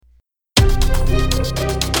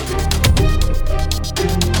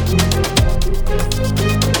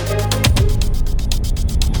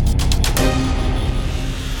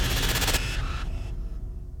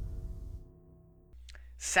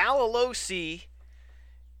Alosi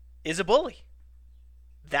is a bully.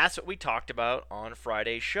 That's what we talked about on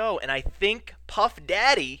Friday's show. And I think Puff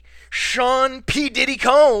Daddy, Sean P. Diddy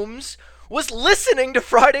Combs, was listening to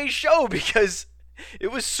Friday's show because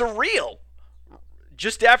it was surreal.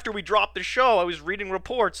 Just after we dropped the show, I was reading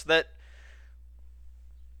reports that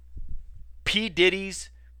P. Diddy's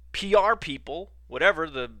PR people, whatever,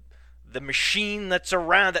 the machine that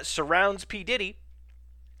surrounds P. Diddy,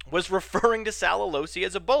 was referring to Sal Alosi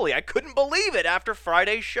as a bully. I couldn't believe it after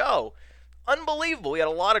Friday's show. Unbelievable. We had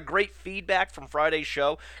a lot of great feedback from Friday's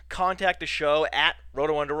show. Contact the show at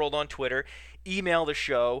Roto Underworld on Twitter. Email the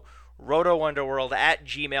show,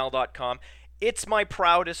 rotounderworld@gmail.com. It's my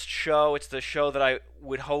proudest show. It's the show that I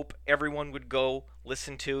would hope everyone would go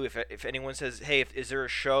listen to. If anyone says, hey, is there a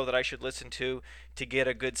show that I should listen to get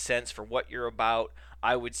a good sense for what you're about,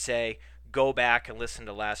 I would say go back and listen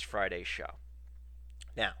to last Friday's show.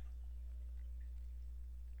 Now,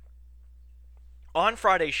 on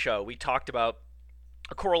Friday's show, we talked about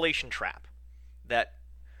a correlation trap that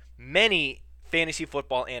many fantasy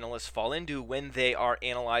football analysts fall into when they are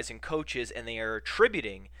analyzing coaches, and they are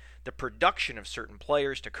attributing the production of certain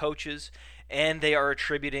players to coaches, and they are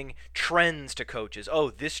attributing trends to coaches.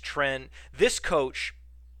 Oh, this coach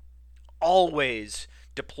always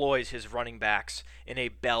deploys his running backs in a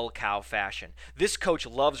bell cow fashion. This coach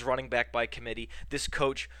loves running back by committee. This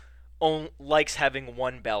coach likes having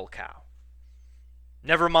one bell cow.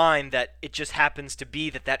 Never mind that it just happens to be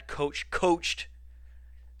that coach coached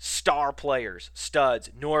star players, studs.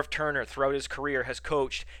 Norv Turner throughout his career has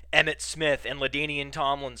coached Emmitt Smith and LaDainian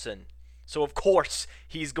Tomlinson. So of course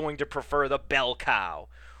he's going to prefer the bell cow.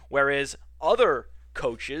 Whereas other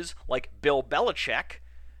coaches like Bill Belichick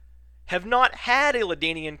have not had a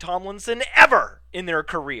LaDainian Tomlinson ever in their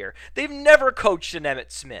career. They've never coached an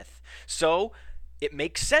Emmitt Smith. So it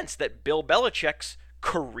makes sense that Bill Belichick's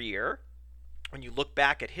career, when you look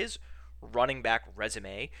back at his running back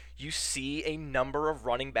resume, you see a number of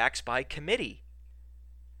running backs by committee.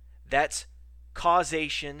 That's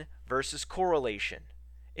causation versus correlation.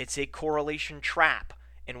 It's a correlation trap.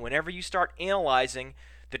 And whenever you start analyzing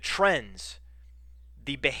the trends,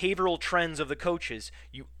 the behavioral trends of the coaches,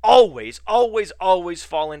 you always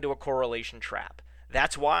fall into a correlation trap.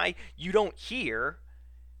 That's why you don't hear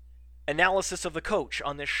analysis of the coach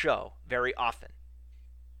on this show very often.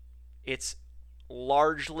 It's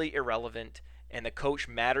largely irrelevant, and the coach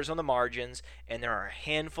matters on the margins, and there are a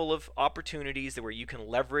handful of opportunities where you can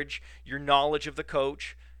leverage your knowledge of the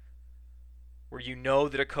coach, where you know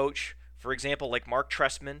that a coach, for example, like Mark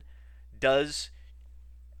Trestman, does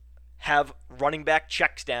have running back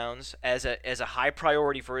checks downs as a high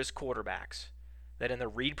priority for his quarterbacks. That in the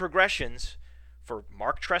read progressions for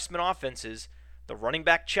Mark Trestman offenses, the running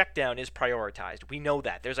back check down is prioritized. We know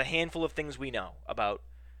that. There's a handful of things we know about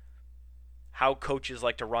how coaches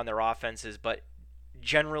like to run their offenses, but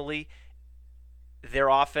generally their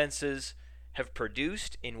offenses have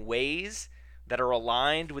produced in ways that are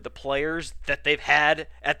aligned with the players that they've had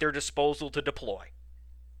at their disposal to deploy.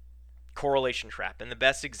 Correlation trap. And the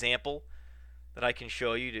best example that I can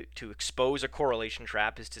show you to expose a correlation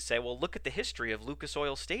trap is to say, well, look at the history of Lucas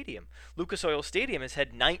Oil Stadium. Lucas Oil Stadium has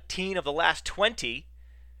had 19 of the last 20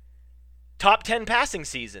 top 10 passing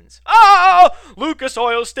seasons. Oh, Lucas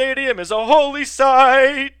Oil Stadium is a holy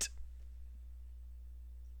sight.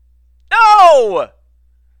 No!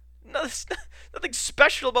 Nothing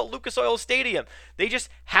special about Lucas Oil Stadium. They just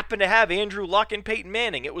happened to have Andrew Luck and Peyton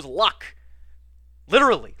Manning. It was luck.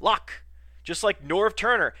 Literally, luck. Just like Norv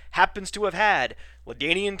Turner happens to have had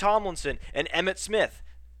LaDainian Tomlinson and Emmitt Smith,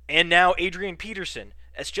 and now Adrian Peterson.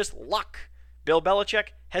 It's just luck. Bill Belichick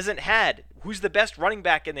hasn't had. Who's the best running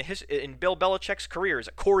back in Bill Belichick's career? Is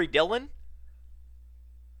it Corey Dillon?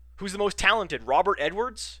 Who's the most talented? Robert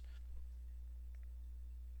Edwards?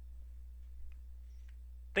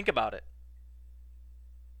 Think about it.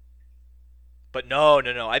 But no.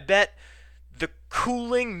 I bet the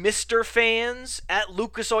cooling Mr. fans at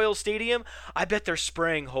Lucas Oil Stadium, I bet they're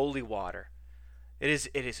spraying holy water. It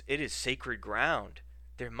is sacred ground.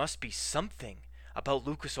 There must be something about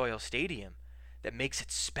Lucas Oil Stadium that makes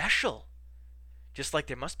it special. Just like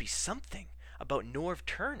there must be something about Norv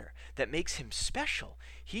Turner that makes him special.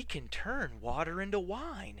 He can turn water into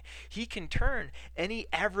wine. He can turn any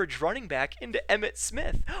average running back into Emmitt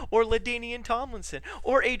Smith or LaDainian Tomlinson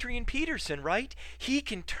or Adrian Peterson, right? He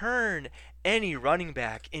can turn any running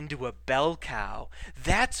back into a bell cow.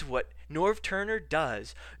 That's what Norv Turner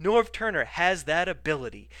does. Norv Turner has that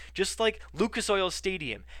ability. Just like Lucas Oil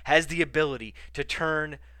Stadium has the ability to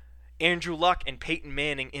turn Andrew Luck and Peyton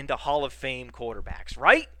Manning into Hall of Fame quarterbacks,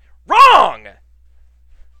 right? Wrong!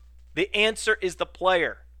 The answer is the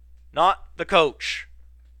player. not the coach.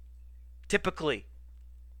 Typically,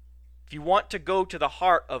 if you want to go to the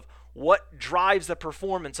heart of what drives the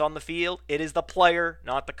performance on the field, it is the player,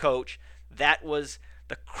 not the coach. That was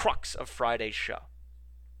the crux of Friday's show.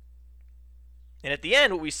 And at the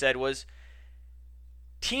end, what we said was,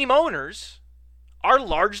 team owners are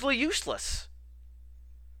largely useless.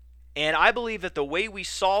 And I believe that the way we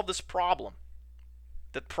solve this problem,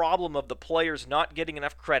 the problem of the players not getting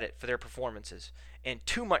enough credit for their performances and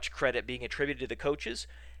too much credit being attributed to the coaches,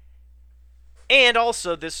 and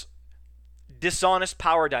also this dishonest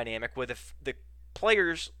power dynamic where the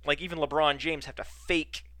players, like even LeBron James, have to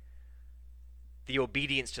fake the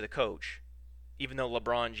obedience to the coach, even though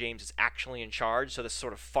LeBron James is actually in charge. So this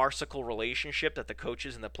sort of farcical relationship that the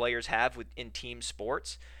coaches and the players have in team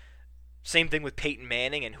sports. Same thing with Peyton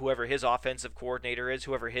Manning and whoever his offensive coordinator is,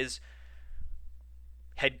 whoever his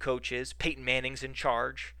head coach is. Peyton Manning's in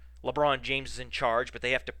charge. LeBron James is in charge, but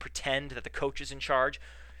they have to pretend that the coach is in charge.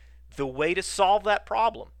 The way to solve that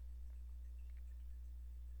problem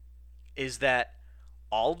is that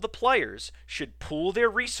all of the players should pool their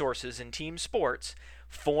resources in team sports,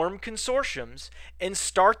 form consortiums, and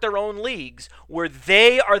start their own leagues where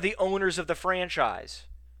they are the owners of the franchise.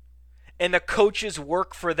 And the coaches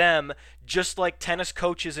work for them just like tennis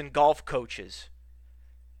coaches and golf coaches.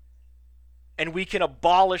 And we can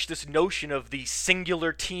abolish this notion of the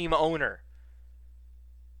singular team owner.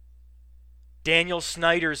 Daniel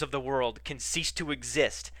Snyder's of the world can cease to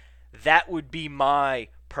exist. That would be my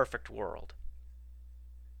perfect world.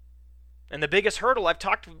 And the biggest hurdle, I've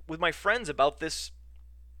talked with my friends about this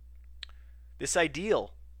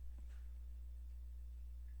ideal.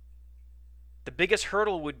 The biggest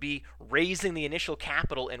hurdle would be raising the initial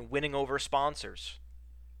capital and winning over sponsors.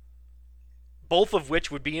 Both of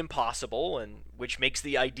which would be impossible and which makes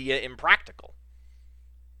the idea impractical.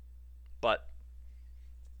 But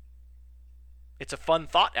it's a fun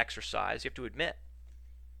thought exercise, you have to admit.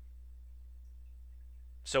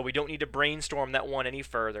 So we don't need to brainstorm that one any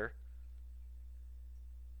further.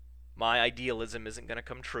 My idealism isn't going to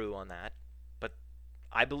come true on that. But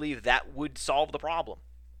I believe that would solve the problem.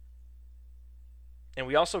 And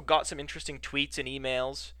we also got some interesting tweets and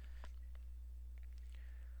emails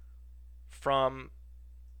from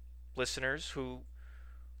listeners who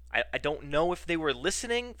I don't know if they were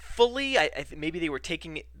listening fully. Maybe they were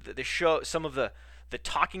taking the show, some of the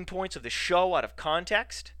talking points of the show out of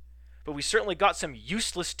context. But we certainly got some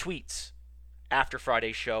useless tweets after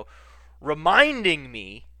Friday's show reminding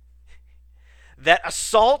me that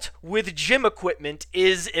assault with gym equipment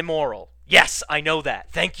is immoral. Yes, I know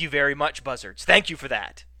that. Thank you very much, Buzzards. Thank you for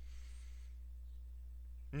that.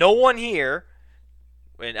 No one here,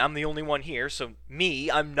 and I'm the only one here, so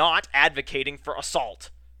I'm not advocating for assault.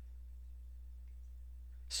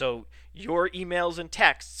 So your emails and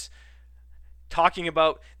texts talking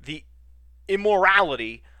about the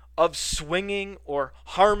immorality of swinging or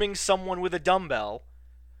harming someone with a dumbbell,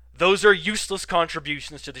 those are useless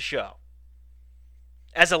contributions to the show.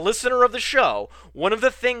 As a listener of the show, one of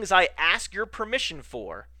the things I ask your permission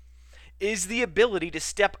for is the ability to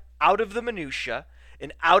step out of the minutia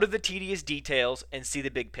and out of the tedious details and see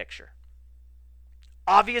the big picture.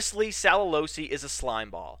 Obviously, Sal Alosi is a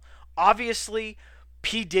slimeball. Obviously,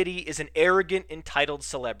 P. Diddy is an arrogant, entitled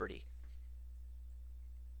celebrity.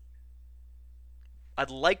 I'd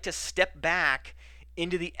like to step back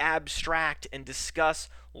into the abstract and discuss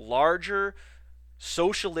larger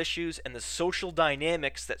social issues and the social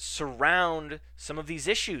dynamics that surround some of these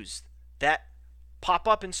issues that pop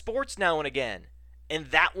up in sports now and again. And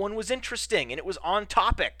that one was interesting and it was on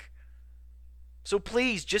topic. So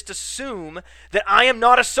please just assume that I am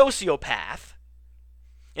not a sociopath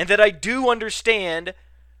and that I do understand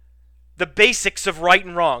the basics of right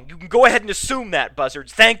and wrong. You can go ahead and assume that,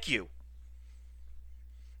 Buzzards. Thank you.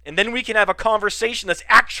 And then we can have a conversation that's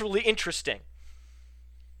actually interesting.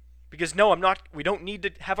 Because no, we don't need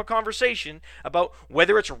to have a conversation about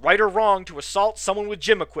whether it's right or wrong to assault someone with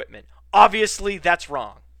gym equipment. Obviously, that's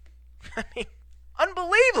wrong. I mean,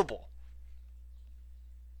 unbelievable.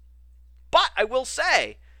 But I will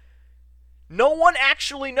say, no one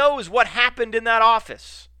actually knows what happened in that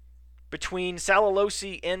office between Sal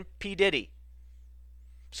Alosi and P. Diddy.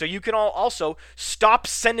 So you can all also stop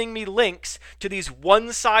sending me links to these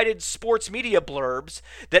one-sided sports media blurbs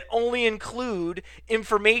that only include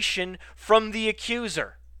information from the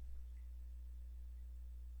accuser.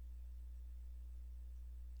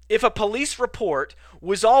 If a police report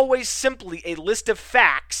was always simply a list of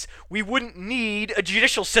facts, we wouldn't need a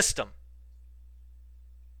judicial system.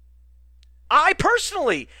 I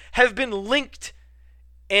personally have been linked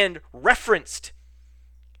and referenced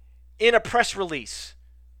in a press release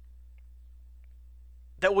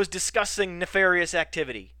that was discussing nefarious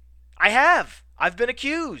activity. I have. I've been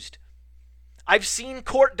accused. I've seen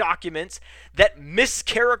court documents that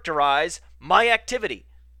mischaracterize my activity.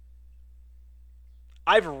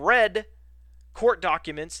 I've read court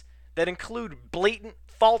documents that include blatant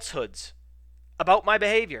falsehoods about my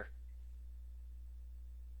behavior.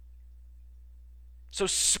 So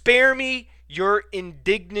spare me your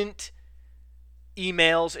indignant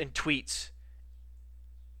emails and tweets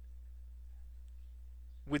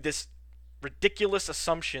with this ridiculous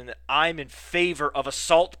assumption that I'm in favor of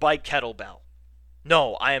assault by kettlebell.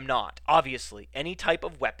 No, I am not. Obviously, any type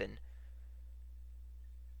of weapon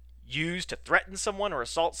used to threaten someone or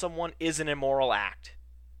assault someone is an immoral act.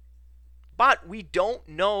 But we don't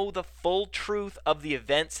know the full truth of the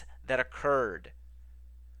events that occurred.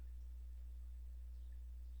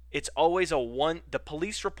 It's always the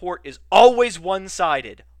police report is always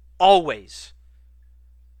one-sided. Always.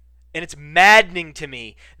 And it's maddening to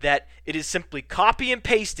me that it is simply copy and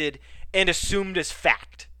pasted and assumed as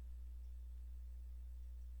fact.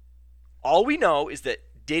 All we know is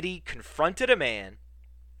that Diddy confronted a man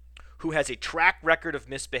who has a track record of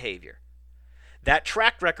misbehavior. That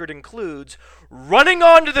track record includes running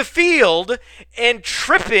onto the field and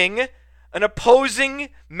tripping an opposing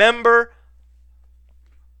member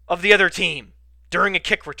of the other team during a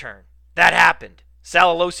kick return. That happened.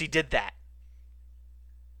 Sal Alosi did that.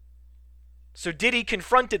 So Diddy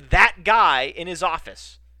confronted that guy in his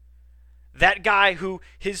office. That guy who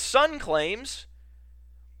his son claims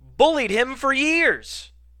bullied him for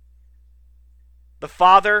years. The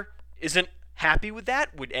father isn't happy with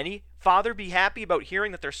that. Would any father be happy about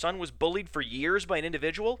hearing that their son was bullied for years by an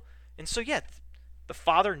individual? And so, yeah, the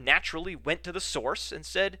father naturally went to the source and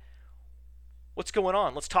said, what's going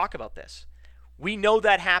on? Let's talk about this. We know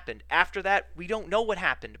that happened. After that, we don't know what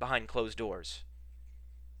happened behind closed doors.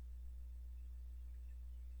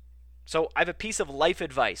 So I have a piece of life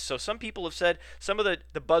advice. So some people have said, some of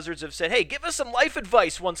the buzzards have said, hey, give us some life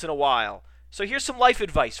advice once in a while. So here's some life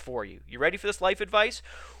advice for you. You ready for this life advice?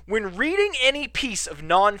 When reading any piece of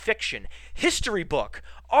nonfiction, history book,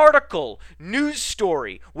 article, news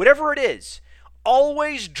story, whatever it is,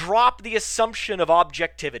 always drop the assumption of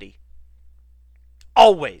objectivity.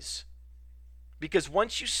 Always. Because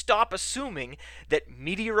once you stop assuming that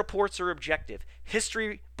media reports are objective,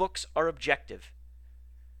 history books are objective,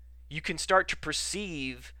 you can start to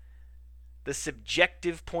perceive the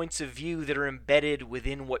subjective points of view that are embedded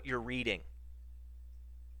within what you're reading.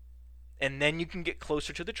 And then you can get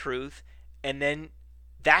closer to the truth, and then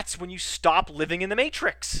that's when you stop living in the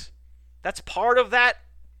matrix. That's part of that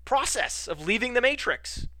process of leaving the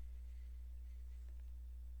matrix.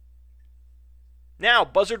 Now,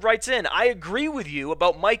 Buzzard writes in, I agree with you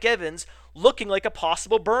about Mike Evans looking like a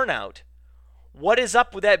possible burnout. What is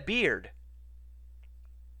up with that beard?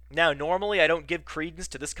 Now, normally I don't give credence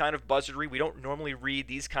to this kind of buzzardry. We don't normally read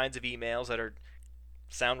these kinds of emails that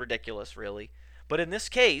sound ridiculous, really. But in this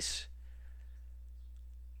case,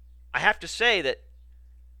 I have to say that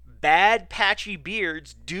bad, patchy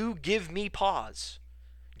beards do give me pause.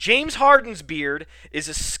 James Harden's beard is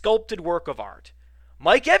a sculpted work of art.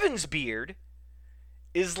 Mike Evans' beard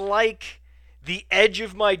is like the edge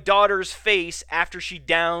of my daughter's face after she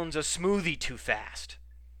downs a smoothie too fast.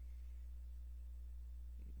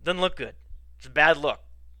 Doesn't look good. It's a bad look.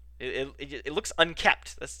 It looks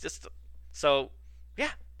unkept. That's just so.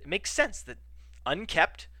 Yeah, it makes sense that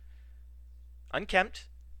unkempt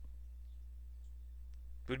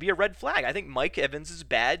would be a red flag. I think Mike Evans'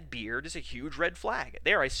 bad beard is a huge red flag.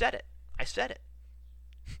 There, I said it.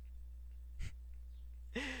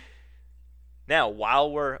 Now,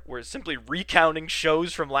 while we're simply recounting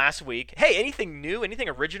shows from last week, hey, anything new, anything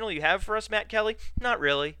original you have for us, Matt Kelly? Not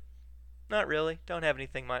really. Don't have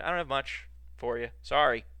anything much. I don't have much for you.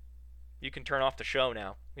 Sorry. You can turn off the show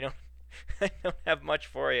now. I don't have much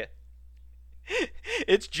for you.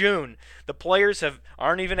 It's June. The players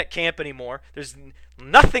aren't even at camp anymore. There's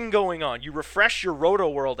nothing going on. You refresh your Roto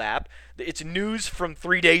World app, it's news from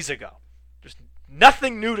 3 days ago. There's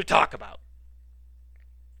nothing new to talk about.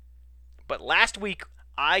 But last week,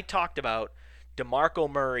 I talked about DeMarco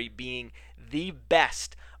Murray being the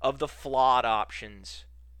best of the flawed options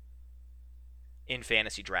in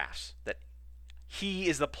fantasy drafts. That he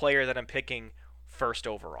is the player that I'm picking first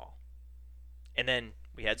overall. And then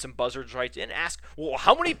we had some buzzards write in and ask, well,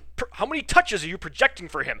 how many touches are you projecting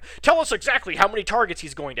for him? Tell us exactly how many targets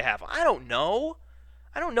he's going to have. I don't know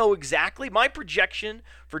exactly. My projection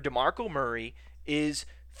for DeMarco Murray is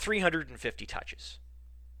 350 touches.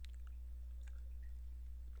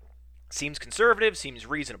 Seems conservative, seems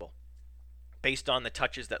reasonable, based on the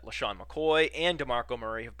touches that LaShawn McCoy and DeMarco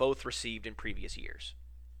Murray have both received in previous years.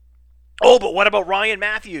 Oh, but what about Ryan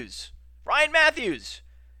Matthews? Ryan Matthews,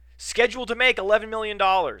 scheduled to make $11 million.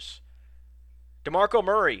 DeMarco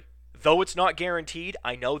Murray, though it's not guaranteed,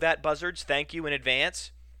 I know that, Buzzards, thank you in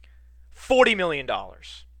advance, $40 million.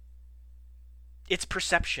 It's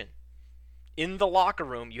perception. In the locker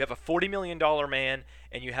room, you have a $40 million man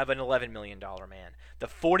and you have an $11 million man. The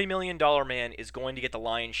 $40 million man is going to get the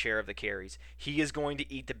lion's share of the carries. He is going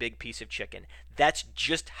to eat the big piece of chicken. That's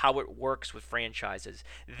just how it works with franchises.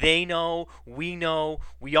 They know, we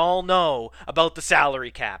all know about the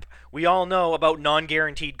salary cap. We all know about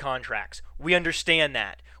non-guaranteed contracts. We understand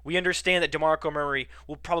that. We understand that DeMarco Murray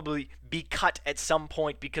will probably be cut at some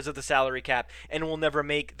point because of the salary cap and will never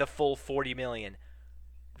make the full $40 million.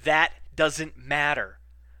 That doesn't matter.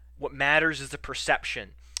 What matters is the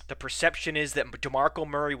perception. The perception is that DeMarco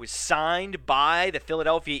Murray was signed by the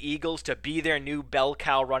Philadelphia Eagles to be their new bell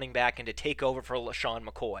cow running back and to take over for LaShawn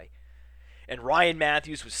McCoy. And Ryan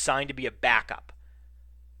Matthews was signed to be a backup.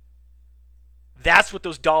 That's what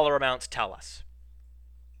those dollar amounts tell us.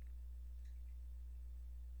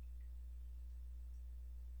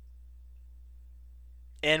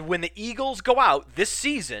 And when the Eagles go out this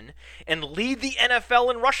season and lead the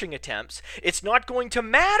NFL in rushing attempts, it's not going to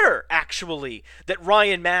matter, actually, that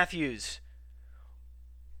Ryan Matthews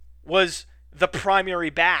was the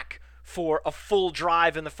primary back for a full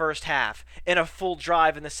drive in the first half and a full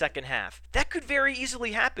drive in the second half. That could very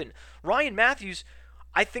easily happen. Ryan Matthews,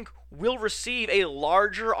 I think, will receive a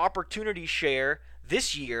larger opportunity share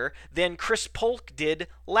this year than Chris Polk did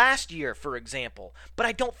last year, for example. But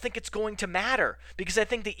I don't think it's going to matter because I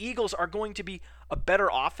think the Eagles are going to be a better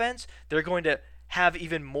offense. They're going to have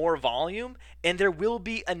even more volume, and there will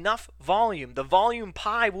be enough volume. The volume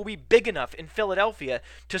pie will be big enough in Philadelphia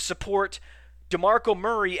to support DeMarco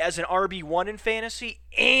Murray as an RB1 in fantasy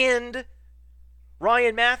and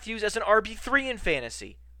Ryan Matthews as an RB3 in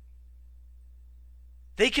fantasy.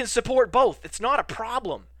 They can support both. It's not a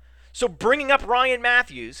problem. So bringing up Ryan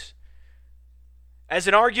Matthews as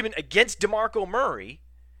an argument against DeMarco Murray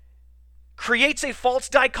creates a false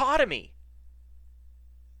dichotomy.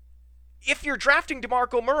 If you're drafting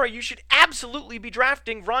DeMarco Murray, you should absolutely be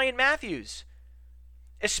drafting Ryan Matthews,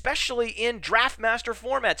 especially in DraftMaster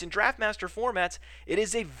formats. In DraftMaster formats, it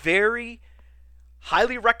is a very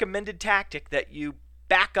highly recommended tactic that you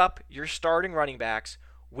back up your starting running backs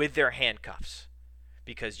with their handcuffs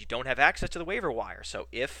because you don't have access to the waiver wire. So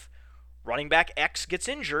if running back X gets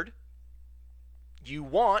injured, you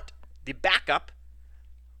want the backup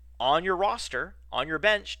on your roster, on your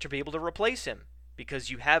bench, to be able to replace him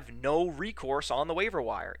because you have no recourse on the waiver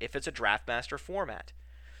wire if it's a DraftMaster format.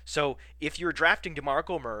 So if you're drafting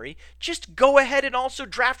DeMarco Murray, just go ahead and also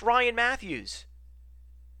draft Ryan Matthews.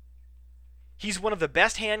 He's one of the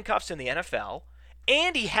best handcuffs in the NFL,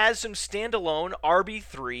 and he has some standalone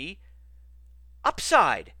RB3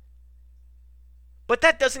 upside. But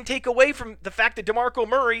that doesn't take away from the fact that DeMarco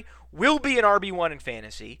Murray will be an RB1 in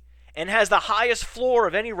fantasy and has the highest floor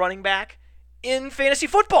of any running back in fantasy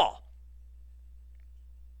football.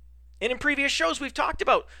 And in previous shows, we've talked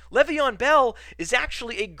about Le'Veon Bell is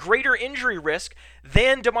actually a greater injury risk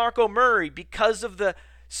than DeMarco Murray because of the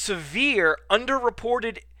severe,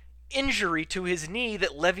 underreported injury to his knee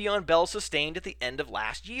that Le'Veon Bell sustained at the end of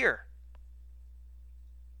last year.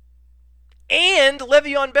 And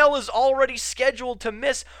Le'Veon Bell is already scheduled to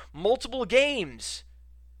miss multiple games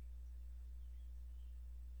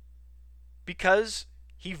because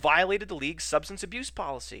he violated the league's substance abuse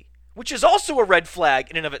policy, which is also a red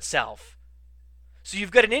flag in and of itself. So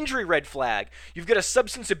you've got an injury red flag, you've got a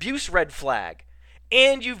substance abuse red flag,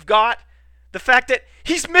 and you've got the fact that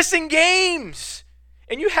he's missing games.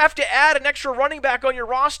 And you have to add an extra running back on your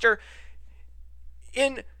roster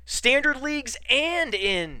in standard leagues and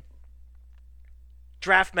in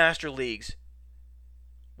DraftMaster leagues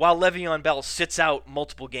while Le'Veon Bell sits out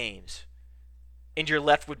multiple games and you're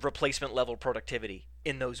left with replacement level productivity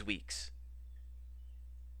in those weeks.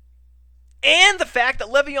 And the fact that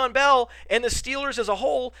Le'Veon Bell and the Steelers as a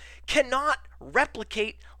whole cannot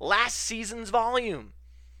replicate last season's volume.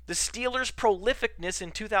 The Steelers' prolificness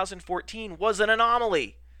in 2014 was an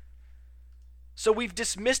anomaly. So we've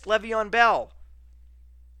dismissed Le'Veon Bell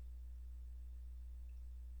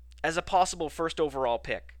as a possible first overall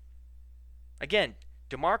pick. Again,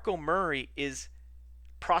 DeMarco Murray is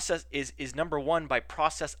number one by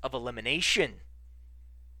process of elimination.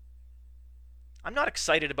 I'm not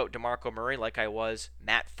excited about DeMarco Murray like I was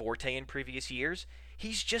Matt Forte in previous years.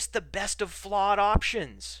 He's just the best of flawed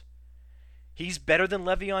options. He's better than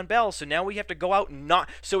Le'Veon Bell, so now we have to go out and not...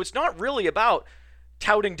 So it's not really about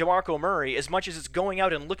touting DeMarco Murray as much as it's going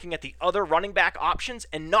out and looking at the other running back options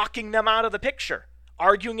and knocking them out of the picture.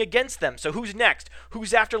 arguing against them. So who's next?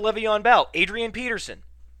 Who's after Le'Veon Bell? Adrian Peterson.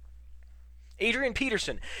 Adrian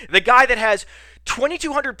Peterson, the guy that has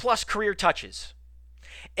 2,200 plus career touches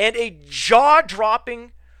and a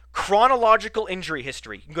jaw-dropping chronological injury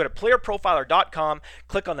history. You can go to playerprofiler.com,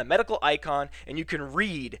 click on the medical icon, and you can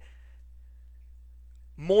read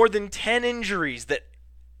more than 10 injuries that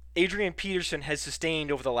Adrian Peterson has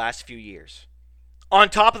sustained over the last few years. On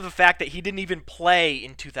top of the fact that he didn't even play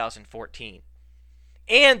in 2014.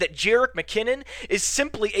 And that Jerick McKinnon is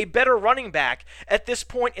simply a better running back at this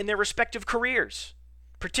point in their respective careers,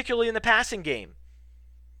 particularly in the passing game.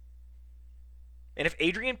 And if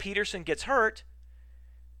Adrian Peterson gets hurt,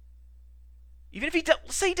 even if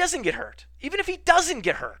let's say he doesn't get hurt, even if he doesn't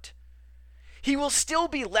get hurt, he will still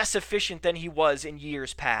be less efficient than he was in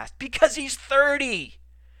years past because he's 30.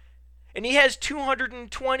 And he has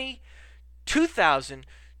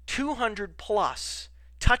 2,200 plus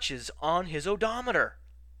touches on his odometer.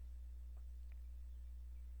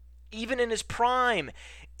 Even in his prime,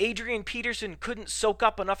 Adrian Peterson couldn't soak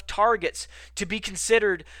up enough targets to be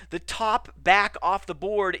considered the top back off the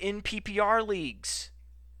board in PPR leagues.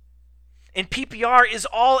 And PPR is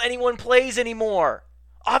all anyone plays anymore.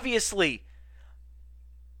 Obviously.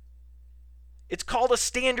 It's called a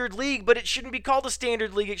standard league, but it shouldn't be called a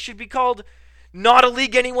standard league. It should be called not a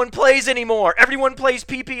league anyone plays anymore. Everyone plays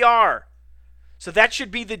PPR. So that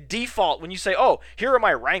should be the default when you say, oh, here are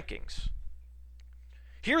my rankings.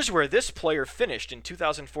 Here's where this player finished in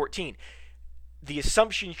 2014. The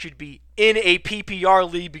assumption should be in a PPR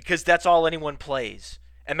league because that's all anyone plays.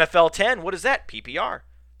 MFL 10, what is that? PPR.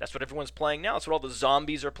 That's what everyone's playing now. That's what all the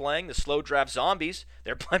zombies are playing, the slow draft zombies.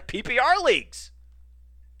 They're playing PPR leagues.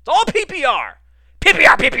 It's all PPR.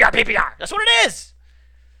 PPR. That's what it is.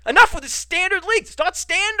 Enough with the standard leagues. It's not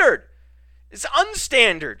standard. It's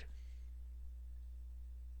unstandard.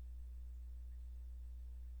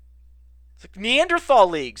 It's like Neanderthal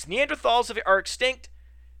leagues. Neanderthals are extinct.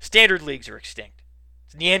 Standard leagues are extinct.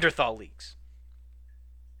 It's Neanderthal leagues.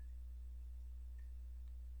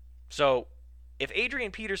 So, if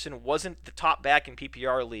Adrian Peterson wasn't the top back in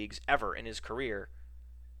PPR leagues ever in his career,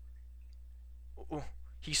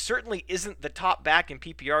 he certainly isn't the top back in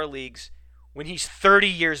PPR leagues when he's 30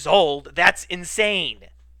 years old. That's insane.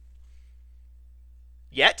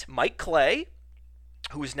 Yet, Mike Clay,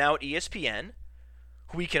 who is now at ESPN,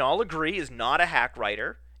 who we can all agree is not a hack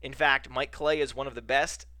writer. In fact, Mike Clay is one of the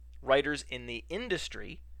best writers in the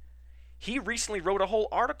industry. He recently wrote a whole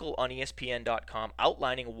article on ESPN.com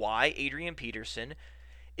outlining why Adrian Peterson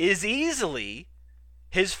is easily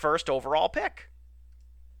his first overall pick.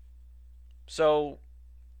 So,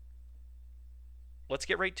 let's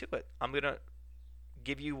get right to it. I'm going to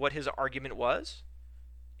give you what his argument was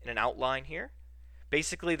in an outline here.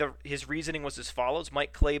 Basically, his reasoning was as follows.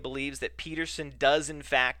 Mike Clay believes that Peterson does, in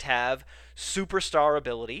fact, have superstar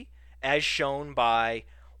ability, as shown by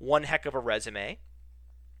one heck of a resume,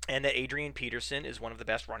 and that Adrian Peterson is one of the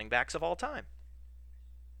best running backs of all time.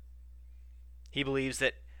 He believes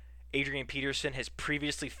that Adrian Peterson has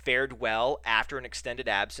previously fared well after an extended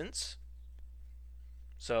absence.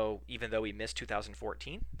 So even though he missed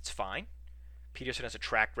 2014, it's fine. Peterson has a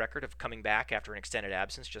track record of coming back after an extended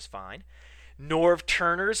absence just fine. Norv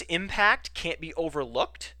Turner's impact can't be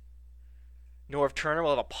overlooked. Norv Turner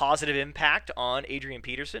will have a positive impact on Adrian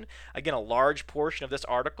Peterson. Again, a large portion of this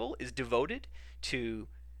article is devoted to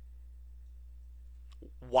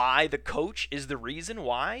why the coach is the reason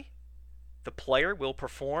why the player will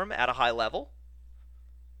perform at a high level.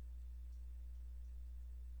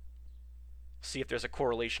 See if there's a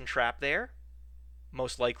correlation trap there.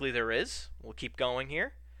 Most likely there is. We'll keep going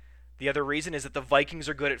here. The other reason is that the Vikings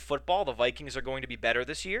are good at football. The Vikings are going to be better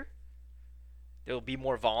this year. There'll be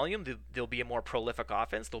more volume. There'll be a more prolific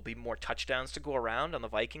offense. There'll be more touchdowns to go around on the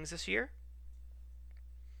Vikings this year.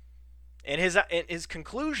 And his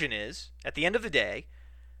conclusion is, at the end of the day,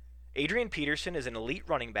 Adrian Peterson is an elite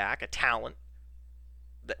running back, a talent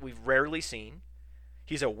that we've rarely seen.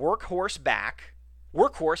 He's a workhorse back.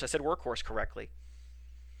 Workhorse, I said workhorse correctly.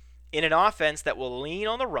 In an offense that will lean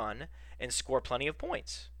on the run and score plenty of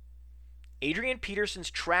points. Adrian Peterson's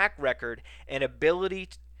track record and ability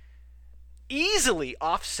easily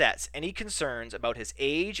offsets any concerns about his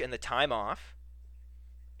age and the time off.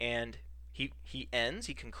 And he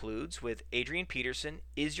concludes with Adrian Peterson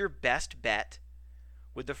is your best bet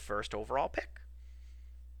with the first overall pick.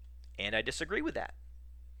 And I disagree with that.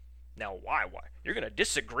 Now, why? You're going to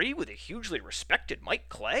disagree with a hugely respected Mike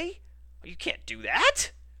Clay? You can't do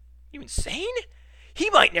that. You insane? He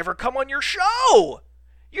might never come on your show.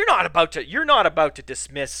 You're not about to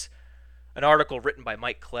dismiss an article written by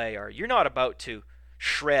Mike Clay, or you're not about to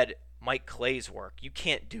shred Mike Clay's work. You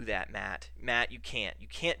can't do that, Matt. Matt, you can't. You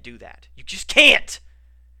can't do that. You just can't.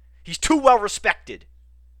 He's too well respected.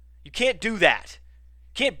 You can't do that.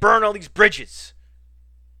 You can't burn all these bridges.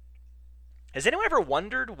 Has anyone ever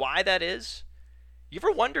wondered why that is? You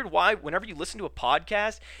ever wondered why whenever you listen to a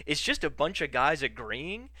podcast, it's just a bunch of guys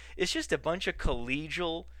agreeing? It's just a bunch of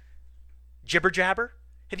collegial jibber-jabber?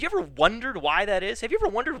 Have you ever wondered why that is? Have you ever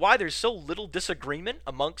wondered why there's so little disagreement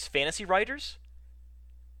amongst fantasy writers?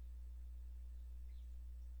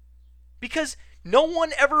 Because no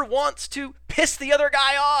one ever wants to piss the other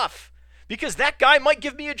guy off. Because that guy might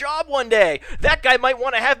give me a job one day. That guy might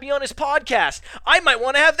want to have me on his podcast. I might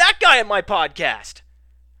want to have that guy on my podcast.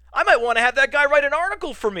 I might want to have that guy write an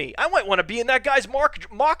article for me. I might want to be in that guy's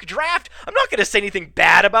mock draft. I'm not going to say anything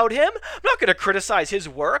bad about him. I'm not going to criticize his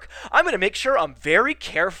work. I'm going to make sure I'm very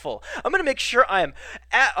careful. I'm going to make sure I am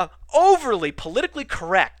overly politically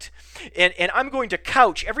correct. And I'm going to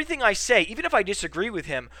couch everything I say, even if I disagree with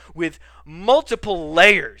him, with multiple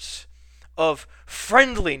layers of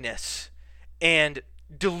friendliness and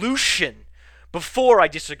dilution before I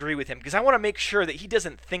disagree with him, because I want to make sure that he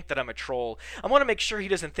doesn't think that I'm a troll. I want to make sure he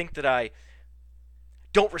doesn't think that I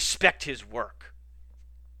don't respect his work.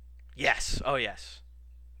 Yes. Oh, yes.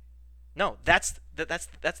 No, that's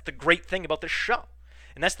the great thing about this show.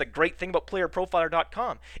 And that's the great thing about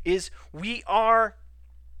playerprofiler.com is we are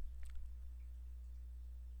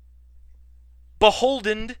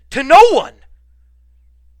beholden to no one.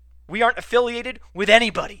 We aren't affiliated with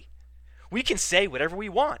anybody. We can say whatever we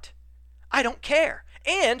want. I don't care.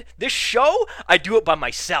 And this show, I do it by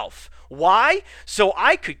myself. Why? So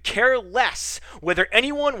I could care less whether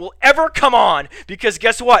anyone will ever come on, because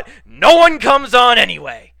guess what? No one comes on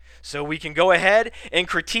anyway. So we can go ahead and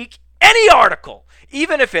critique any article,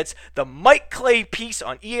 even if it's the Mike Clay piece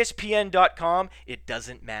on ESPN.com, it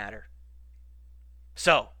doesn't matter.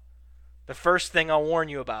 So, the first thing I'll warn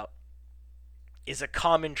you about is a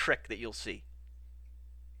common trick that you'll see.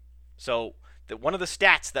 So, one of the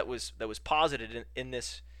stats that was posited in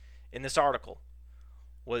this article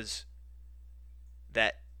was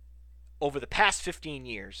that over the past 15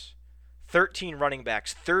 years, 13 running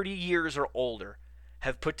backs 30 years or older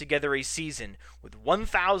have put together a season with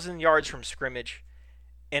 1,000 yards from scrimmage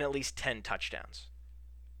and at least 10 touchdowns.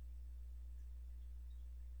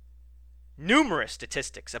 Numerous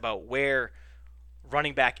statistics about where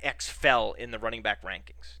running back X fell in the running back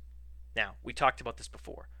rankings. Now, we talked about this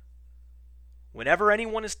before. Whenever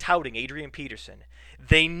anyone is touting Adrian Peterson,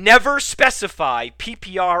 they never specify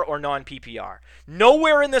PPR or non-PPR.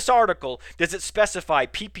 Nowhere in this article does it specify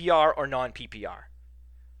PPR or non-PPR.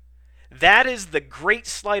 That is the great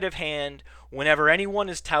sleight of hand whenever anyone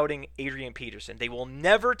is touting Adrian Peterson. They will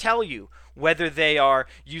never tell you whether they are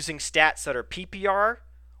using stats that are PPR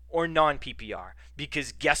or non-PPR.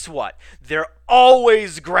 Because guess what? They're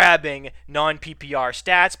always grabbing non-PPR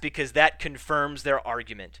stats because that confirms their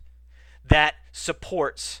argument. That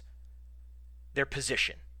supports their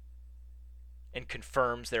position and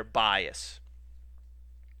confirms their bias.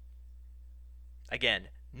 Again,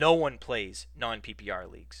 no one plays non-PPR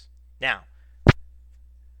leagues. Now,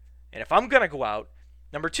 and if I'm going to go out,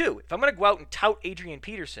 number two, if I'm going to go out and tout Adrian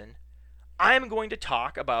Peterson, I'm going to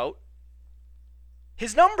talk about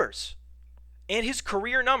his numbers and his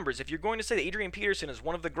career numbers. If you're going to say that Adrian Peterson is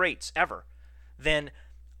one of the greats ever, then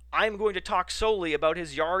I'm going to talk solely about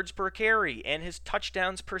his yards per carry and his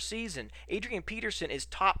touchdowns per season. Adrian Peterson is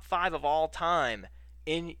top 5 of all time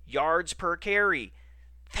in yards per carry.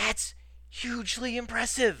 That's hugely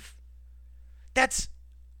impressive. That's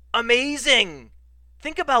amazing.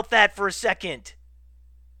 Think about that for a second.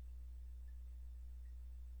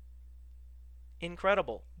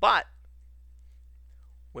 Incredible. But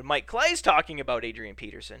when Mike Clay's talking about Adrian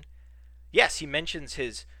Peterson, yes, he mentions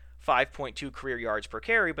his 5.2 career yards per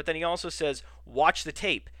carry, but then he also says, watch the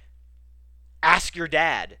tape. Ask your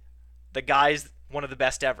dad. The guy's one of the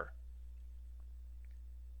best ever.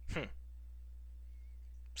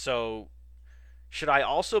 So, should I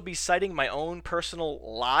also be citing my own personal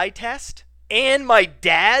lie test and my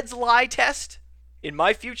dad's lie test in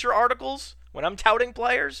my future articles when I'm touting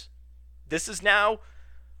players? This is now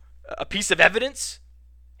a piece of evidence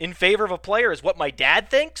in favor of a player is what my dad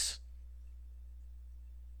thinks?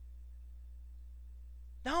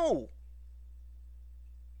 No.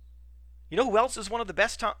 You know who else is one of the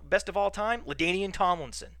best of all time? LaDainian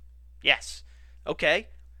Tomlinson. Yes. Okay.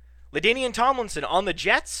 LaDainian Tomlinson on the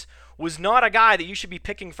Jets was not a guy that you should be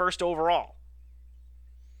picking first overall.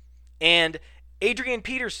 And Adrian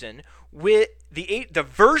Peterson, the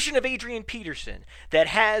version of Adrian Peterson that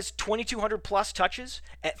has 2,200 plus touches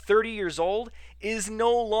at 30 years old is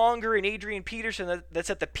no longer an Adrian Peterson that's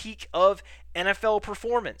at the peak of NFL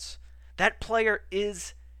performance. That player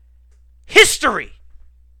is history.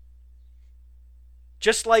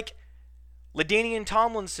 Just like LaDainian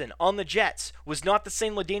Tomlinson on the Jets was not the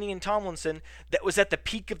same LaDainian Tomlinson that was at the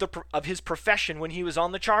peak of his profession when he was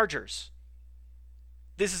on the Chargers.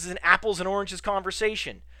 This is an apples and oranges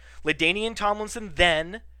conversation. LaDainian Tomlinson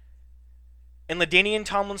then and LaDainian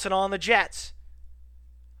Tomlinson on the Jets.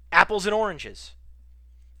 Apples and oranges.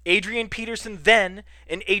 Adrian Peterson then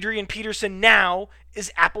and Adrian Peterson now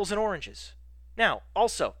is apples and oranges. Now,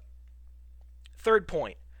 also, third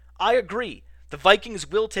point, I agree. The Vikings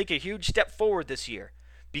will take a huge step forward this year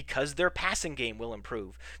because their passing game will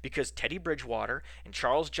improve, because Teddy Bridgewater and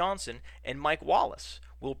Charles Johnson and Mike Wallace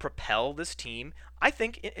will propel this team, I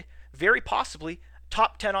think, very possibly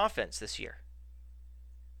top 10 offense this year.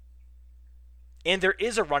 And there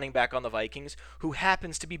is a running back on the Vikings who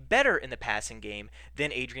happens to be better in the passing game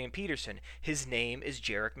than Adrian Peterson. His name is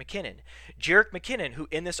Jerick McKinnon. Jerick McKinnon, who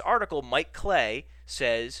in this article, Mike Clay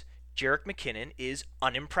says Jerick McKinnon is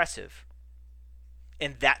unimpressive.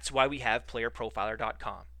 And that's why we have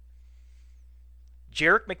playerprofiler.com.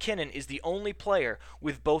 Jerick McKinnon is the only player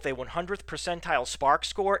with both a 100th percentile SPARQ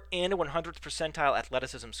score and a 100th percentile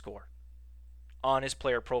athleticism score on his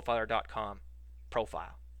playerprofiler.com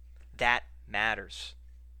profile. That matters.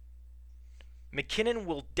 McKinnon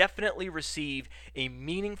will definitely receive a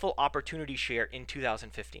meaningful opportunity share in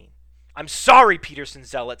 2015. I'm sorry, Peterson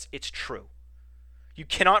zealots, it's true. You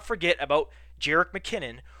cannot forget about Jerick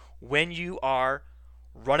McKinnon when you are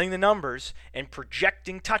running the numbers and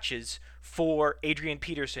projecting touches for Adrian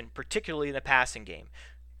Peterson, particularly in the passing game.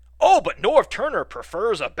 Oh, but Norv Turner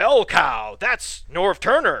prefers a bell cow. That's Norv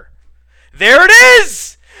Turner. There it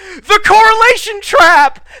is! The correlation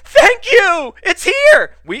trap! Thank you! It's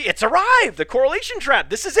here! It's arrived! The correlation trap.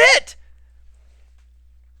 This is it!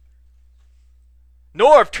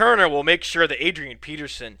 Norv Turner will make sure that Adrian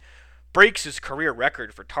Peterson breaks his career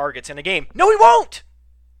record for targets in a game. No, he won't!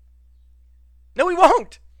 No, he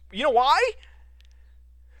won't. You know why?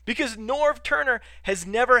 Because Norv Turner has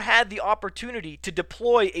never had the opportunity to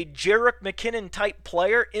deploy a Jerick McKinnon type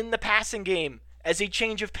player in the passing game as a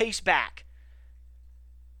change of pace back.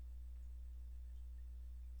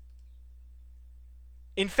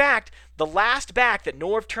 In fact, the last back that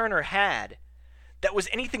Norv Turner had that was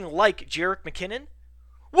anything like Jerick McKinnon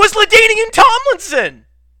was LaDainian Tomlinson.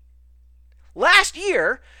 Last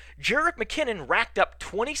year, Jerick McKinnon racked up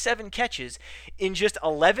 27 catches in just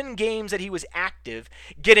 11 games that he was active,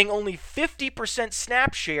 getting only 50%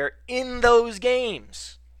 snap share in those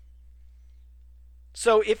games.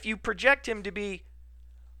 So if you project him to be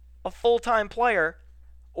a full-time player,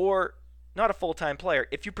 or not a full-time player,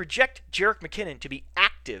 if you project Jerick McKinnon to be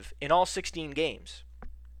active in all 16 games,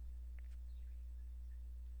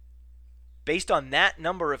 based on that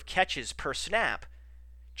number of catches per snap,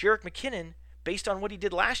 Jerick McKinnon, based on what he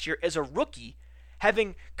did last year as a rookie,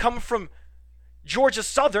 having come from Georgia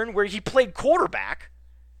Southern where he played quarterback,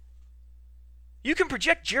 you can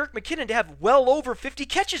project Jerick McKinnon to have well over 50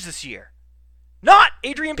 catches this year. Not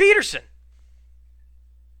Adrian Peterson.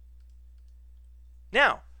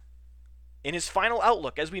 Now, in his final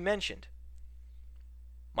outlook, as we mentioned,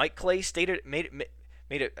 Mike Clay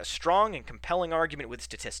made a strong and compelling argument with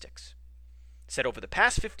statistics. Said over the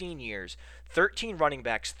past 15 years, 13 running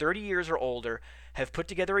backs 30 years or older have put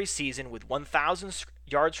together a season with 1,000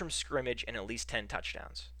 yards from scrimmage and at least 10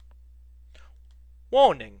 touchdowns.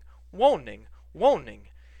 Warning, warning, warning.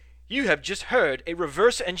 You have just heard a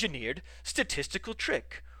reverse-engineered statistical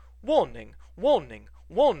trick. Warning, warning,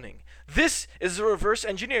 warning. This is a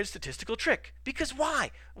reverse-engineered statistical trick. Because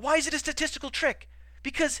why? Why is it a statistical trick?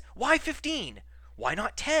 Because why 15? Why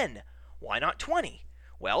not 10? Why not 20?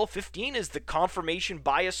 Well, 15 is the confirmation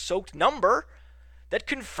bias-soaked number that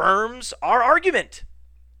confirms our argument.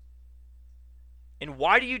 And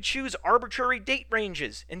why do you choose arbitrary date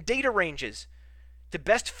ranges and data ranges to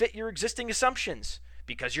best fit your existing assumptions?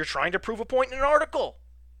 Because you're trying to prove a point in an article.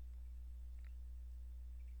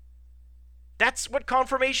 That's what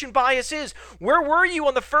confirmation bias is. Where were you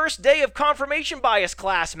on the first day of confirmation bias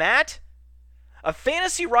class, Matt? A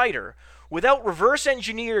fantasy writer without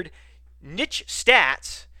reverse-engineered niche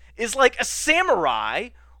stats is like a samurai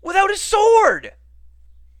without a sword.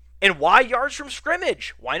 And why yards from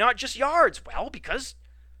scrimmage? Why not just yards? Well, because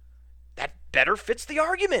that better fits the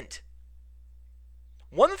argument.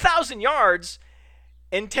 1,000 yards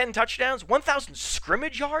and 10 touchdowns? 1,000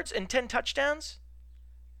 scrimmage yards and 10 touchdowns?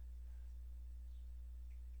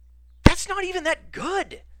 That's not even that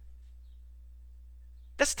good.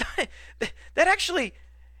 That's not, that actually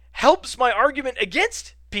helps my argument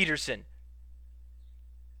against Peterson.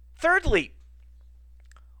 Thirdly,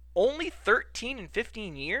 only 13 and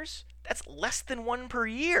 15 years? That's less than one per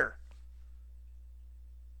year.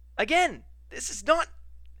 Again, that's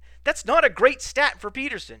not a great stat for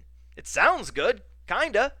Peterson. It sounds good,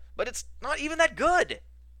 kinda, but it's not even that good.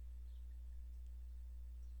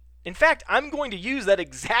 In fact, I'm going to use that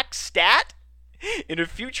exact stat in a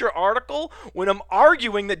future article when I'm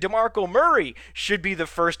arguing that DeMarco Murray should be the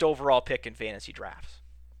first overall pick in fantasy drafts.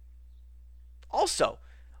 Also,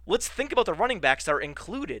 let's think about the running backs that are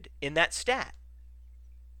included in that stat.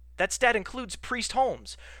 That stat includes Priest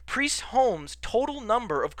Holmes. Priest Holmes' total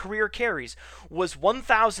number of career carries was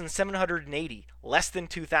 1,780, less than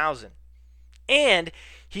 2,000. And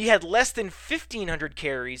he had less than 1,500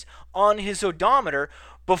 carries on his odometer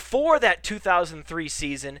before that 2003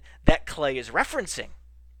 season that Clay is referencing.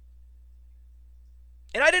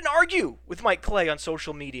 And I didn't argue with Mike Clay on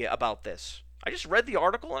social media about this. I just read the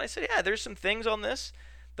article and I said, yeah, there's some things on this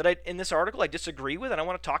that in this article I disagree with, and I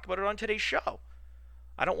want to talk about it on today's show.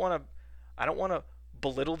 I don't want to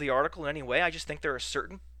belittle the article in any way. I just think there are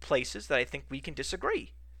certain places that I think we can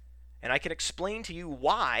disagree. And I can explain to you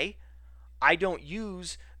why I don't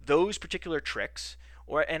use those particular tricks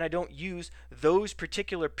and I don't use those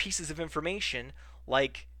particular pieces of information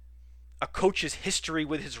like a coach's history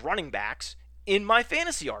with his running backs in my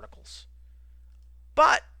fantasy articles.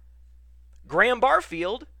 But Graham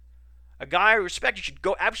Barfield, a guy I respect, you should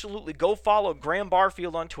absolutely go follow Graham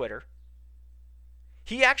Barfield on Twitter.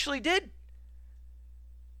 He actually did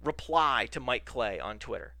reply to Mike Clay on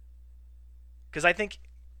Twitter. Because I think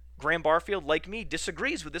Graham Barfield, like me,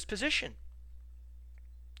 disagrees with this position.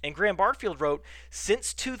 And Graham Barfield wrote,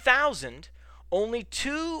 since 2000, only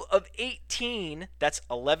 2 of 18, that's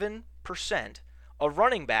 11%, of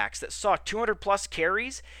running backs that saw 200 plus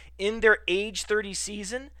carries in their age 30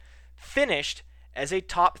 season finished as a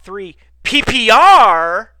top 3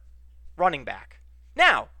 PPR running back.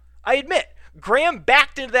 Now, I admit, Graham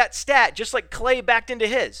backed into that stat just like Clay backed into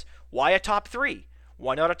his. Why a top 3?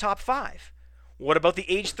 Why not a top 5? What about the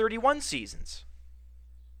age 31 seasons?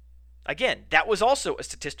 Again, that was also a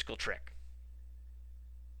statistical trick.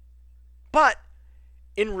 But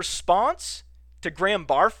in response to Graham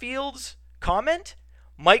Barfield's comment,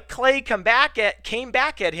 Mike Clay came back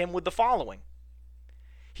at him with the following.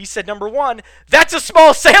 He said, number one, that's a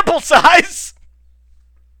small sample size.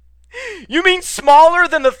 You mean smaller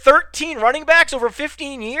than the 13 running backs over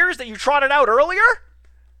 15 years that you trotted out earlier?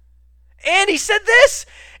 And he said this,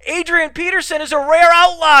 Adrian Peterson is a rare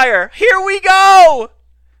outlier. Here we go.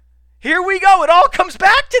 Here we go. It all comes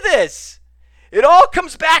back to this. It all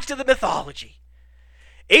comes back to the mythology.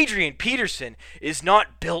 Adrian Peterson is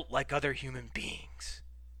not built like other human beings.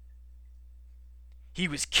 He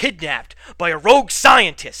was kidnapped by a rogue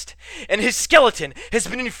scientist, and his skeleton has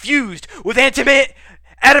been infused with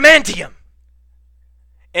adamantium.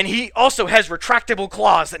 And he also has retractable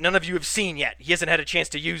claws that none of you have seen yet. He hasn't had a chance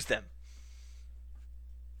to use them.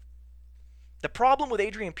 The problem with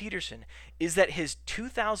Adrian Peterson is that his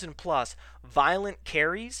 2,000 plus violent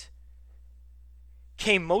carries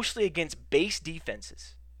came mostly against base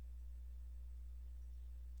defenses.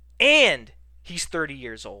 And he's 30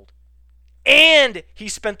 years old. And he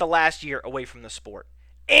spent the last year away from the sport.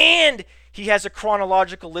 And he has a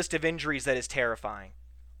chronological list of injuries that is terrifying.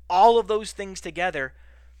 All of those things together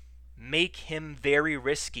make him very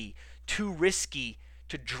risky. Too risky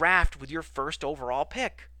to draft with your first overall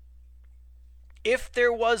pick. If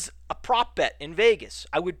there was a prop bet in Vegas,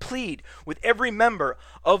 I would plead with every member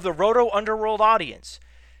of the Roto Underworld audience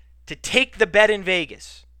to take the bet in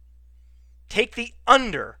Vegas. Take the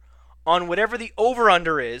under on whatever the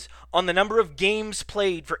over-under is on the number of games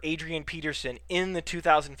played for Adrian Peterson in the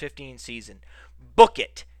 2015 season. Book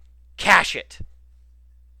it. Cash it.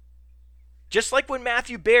 Just like when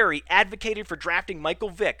Matthew Berry advocated for drafting Michael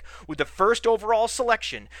Vick with the first overall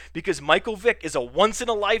selection because Michael Vick is a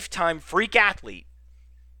once-in-a-lifetime freak athlete,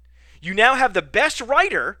 you now have the best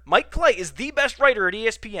writer. Mike Clay is the best writer at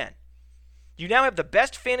ESPN. You now have the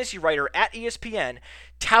best fantasy writer at ESPN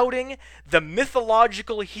touting the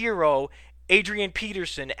mythological hero Adrian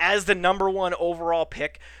Peterson as the number 1 overall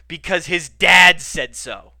pick because his dad said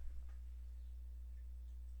so.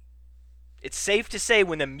 It's safe to say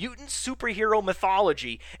when the mutant superhero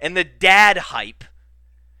mythology and the dad hype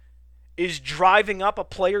is driving up a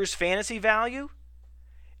player's fantasy value,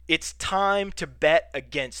 it's time to bet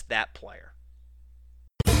against that player.